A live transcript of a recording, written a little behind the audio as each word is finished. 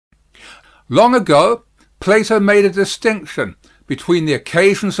Long ago, Plato made a distinction between the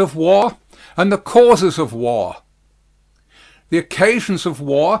occasions of war and the causes of war. The occasions of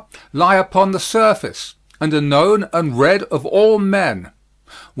war lie upon the surface and are known and read of all men,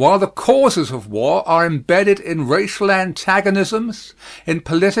 while the causes of war are embedded in racial antagonisms, in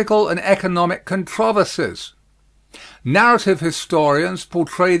political and economic controversies. Narrative historians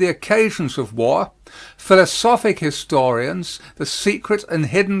portray the occasions of war, philosophic historians the secret and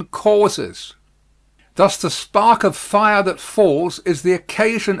hidden causes. Thus the spark of fire that falls is the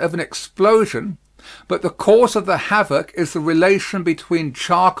occasion of an explosion, but the cause of the havoc is the relation between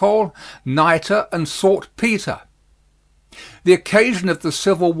charcoal, niter, and saltpeter. The occasion of the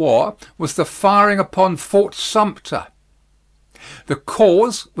Civil War was the firing upon Fort Sumter. The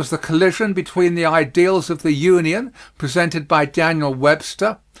cause was the collision between the ideals of the Union, presented by Daniel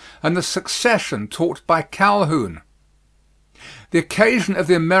Webster, and the secession taught by Calhoun. The occasion of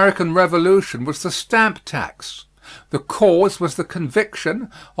the American Revolution was the stamp tax. The cause was the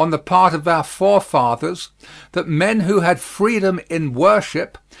conviction, on the part of our forefathers, that men who had freedom in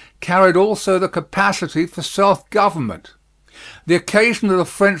worship carried also the capacity for self-government. The occasion of the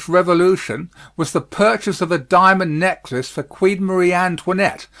French Revolution was the purchase of a diamond necklace for Queen Marie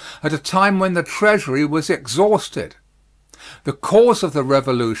Antoinette at a time when the treasury was exhausted. The cause of the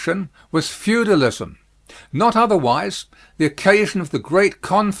Revolution was feudalism. Not otherwise, the occasion of the great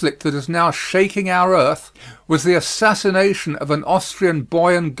conflict that is now shaking our earth was the assassination of an Austrian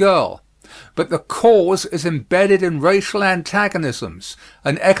boy and girl, but the cause is embedded in racial antagonisms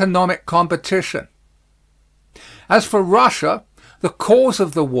and economic competition. As for Russia, the cause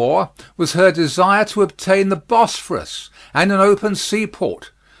of the war was her desire to obtain the Bosphorus and an open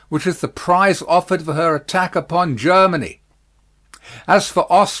seaport, which is the prize offered for her attack upon Germany. As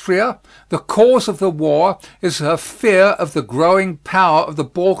for Austria, the cause of the war is her fear of the growing power of the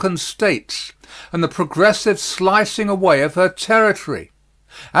Balkan states and the progressive slicing away of her territory.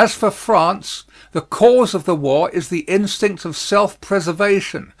 As for France, the cause of the war is the instinct of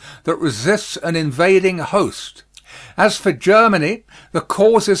self-preservation that resists an invading host. As for Germany, the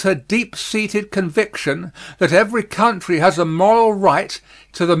cause is her deep-seated conviction that every country has a moral right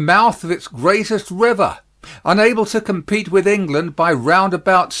to the mouth of its greatest river. Unable to compete with England by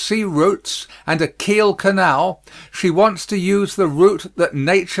roundabout sea routes and a Kiel canal, she wants to use the route that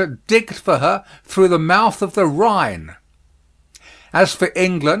nature digged for her through the mouth of the Rhine. As for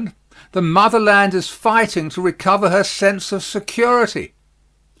England, the motherland is fighting to recover her sense of security.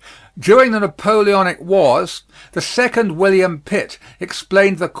 During the Napoleonic Wars, the second William Pitt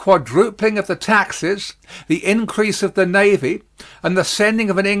explained the quadrupling of the taxes, the increase of the navy, and the sending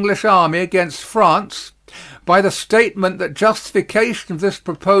of an English army against France by the statement that justification of this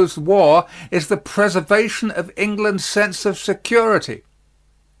proposed war is the preservation of England's sense of security.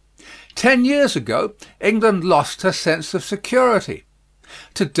 10 years ago, England lost her sense of security.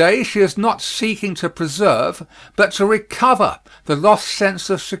 Today she is not seeking to preserve, but to recover the lost sense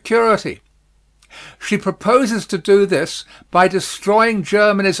of security. She proposes to do this by destroying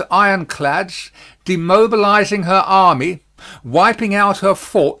Germany's ironclads, demobilizing her army, wiping out her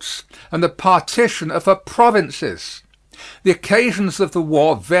forts, and the partition of her provinces. The occasions of the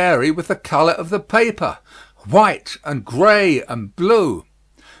war vary with the color of the paper, white and gray and blue.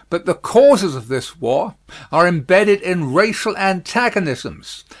 But the causes of this war are embedded in racial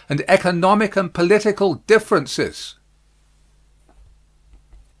antagonisms and economic and political differences.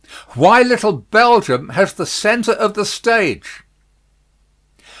 Why little Belgium has the center of the stage.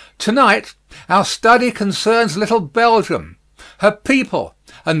 Tonight, our study concerns little Belgium, her people,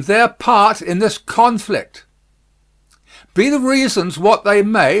 and their part in this conflict. Be the reasons what they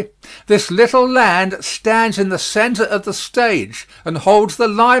may, this little land stands in the center of the stage and holds the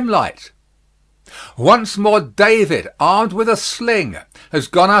limelight. Once more David, armed with a sling, has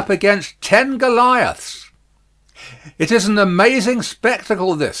gone up against 10 Goliaths. It is an amazing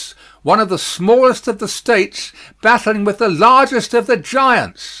spectacle, this, one of the smallest of the states battling with the largest of the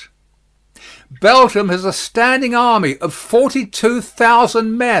giants. Belgium has a standing army of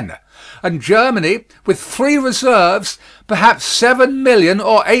 42,000 men, and Germany, with 3 reserves, perhaps 7 million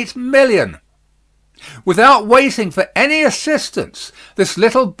or 8 million. Without waiting for any assistance, this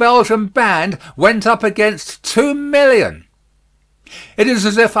little Belgian band went up against 2 million. It is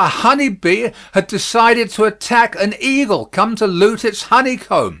as if a honeybee had decided to attack an eagle come to loot its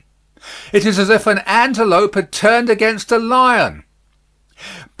honeycomb. It is as if an antelope had turned against a lion.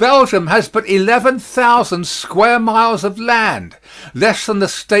 Belgium has but 11,000 square miles of land, less than the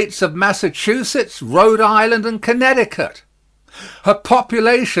states of Massachusetts, Rhode Island, and Connecticut. Her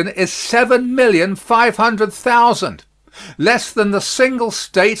population is 7,500,000, less than the single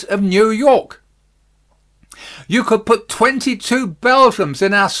state of New York. You could put 22 Belgiums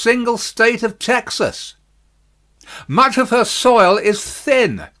in our single state of Texas. Much of her soil is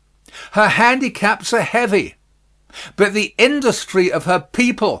thin. Her handicaps are heavy. But the industry of her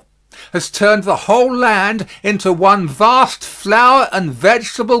people has turned the whole land into one vast flower and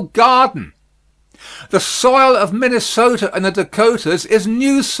vegetable garden. The soil of Minnesota and the Dakotas is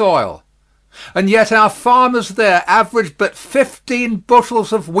new soil, and yet our farmers there average but 15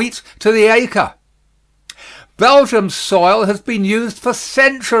 bushels of wheat to the acre. Belgium's soil has been used for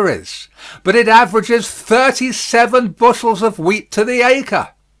centuries, but it averages 37 bushels of wheat to the acre.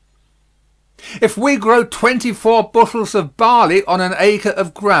 If we grow 24 bushels of barley on an acre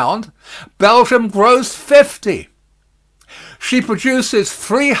of ground, Belgium grows 50. She produces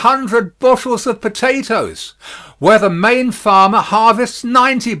 300 bushels of potatoes, where the main farmer harvests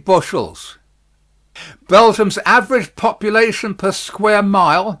 90 bushels. Belgium's average population per square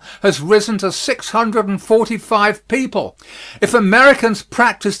mile has risen to 645 people. If Americans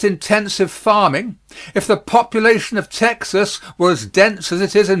practiced intensive farming, if the population of Texas were as dense as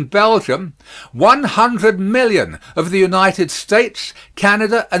it is in Belgium, 100 million of the United States,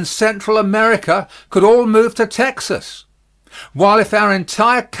 Canada, and Central America could all move to Texas. While if our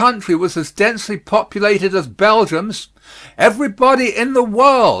entire country was as densely populated as Belgium's, everybody in the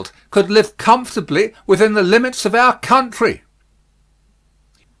world could live comfortably within the limits of our country.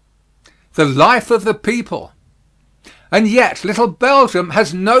 The life of the people. And yet little Belgium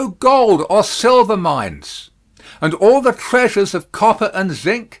has no gold or silver mines, and all the treasures of copper and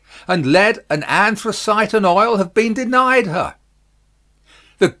zinc and lead and anthracite and oil have been denied her.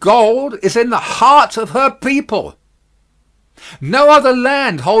 The gold is in the heart of her people. No other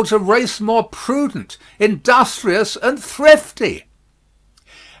land holds a race more prudent, industrious, and thrifty.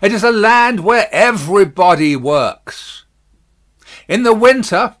 It is a land where everybody works. In the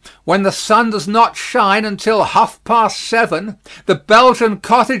winter, when the sun does not shine until 7:30, the Belgian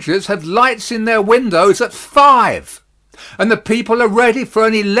cottages have lights in their windows at 5, and the people are ready for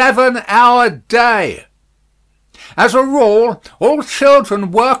an 11-hour day. As a rule, all children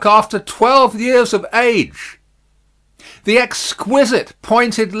work after 12 years of age. The exquisite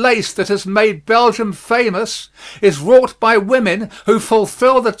pointed lace that has made Belgium famous is wrought by women who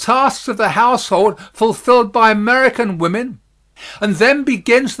fulfill the tasks of the household fulfilled by American women, and then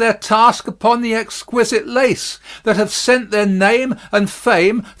begins their task upon the exquisite lace that have sent their name and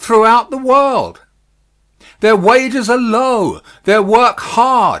fame throughout the world. Their wages are low, their work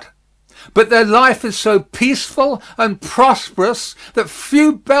hard, but their life is so peaceful and prosperous that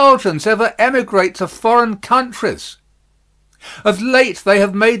few Belgians ever emigrate to foreign countries. Of late they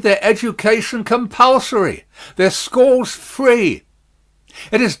have made their education compulsory, their schools free.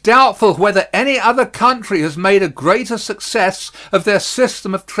 It is doubtful whether any other country has made a greater success of their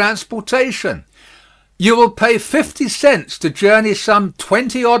system of transportation. You will pay 50 cents to journey some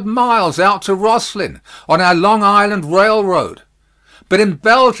 20-odd miles out to Roslyn on our Long Island Railroad. But in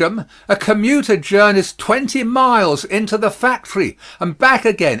Belgium, a commuter journeys 20 miles into the factory and back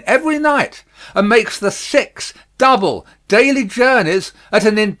again every night and makes the 6 double daily journeys at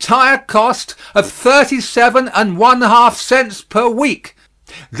an entire cost of 37½ cents per week,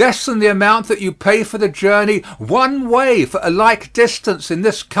 less than the amount that you pay for the journey one way for a like distance in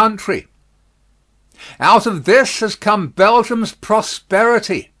this country. Out of this has come Belgium's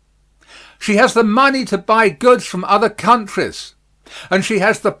prosperity. She has the money to buy goods from other countries, and she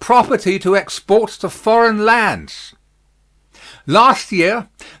has the property to export to foreign lands. Last year,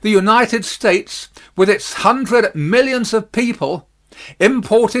 the United States, with its 100 millions of people,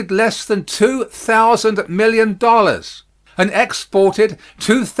 imported less than $2,000 million and exported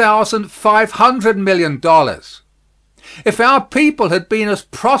 $2,500 million. If our people had been as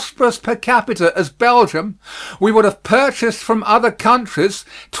prosperous per capita as Belgium, we would have purchased from other countries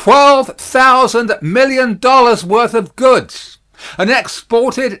 $12,000 million worth of goods and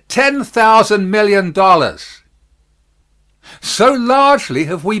exported $10,000 million. So largely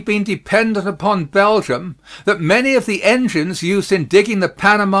have we been dependent upon Belgium that many of the engines used in digging the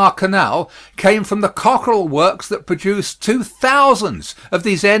Panama Canal came from the Cockerell works that produce 2,000 of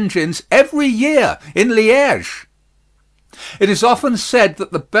these engines every year in Liège. It is often said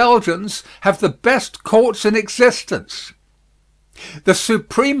that the Belgians have the best courts in existence. The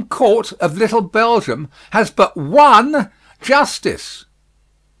Supreme Court of Little Belgium has but one justice.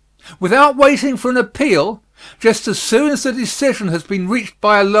 Without waiting for an appeal, just as soon as the decision has been reached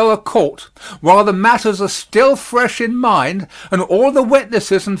by a lower court, while the matters are still fresh in mind and all the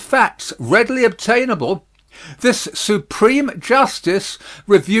witnesses and facts readily obtainable, This supreme justice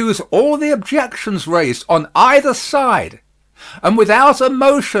reviews all the objections raised on either side, and without a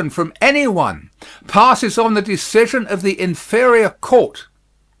motion from anyone passes on the decision of the inferior court.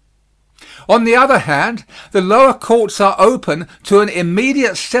 On the other hand, the lower courts are open to an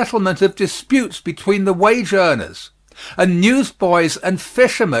immediate settlement of disputes between the wage earners, and newsboys and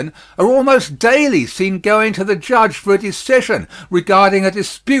fishermen are almost daily seen going to the judge for a decision regarding a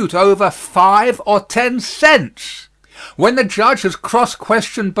dispute over 5 or 10 cents. When the judge has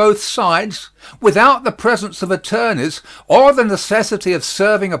cross-questioned both sides, without the presence of attorneys or the necessity of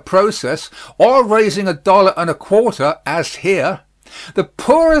serving a process or raising $1.25, as here, the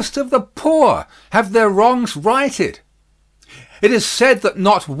poorest of the poor have their wrongs righted. It is said that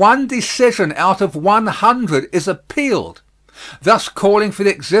not one decision out of 100 is appealed, thus calling for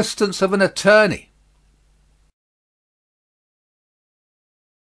the existence of an attorney.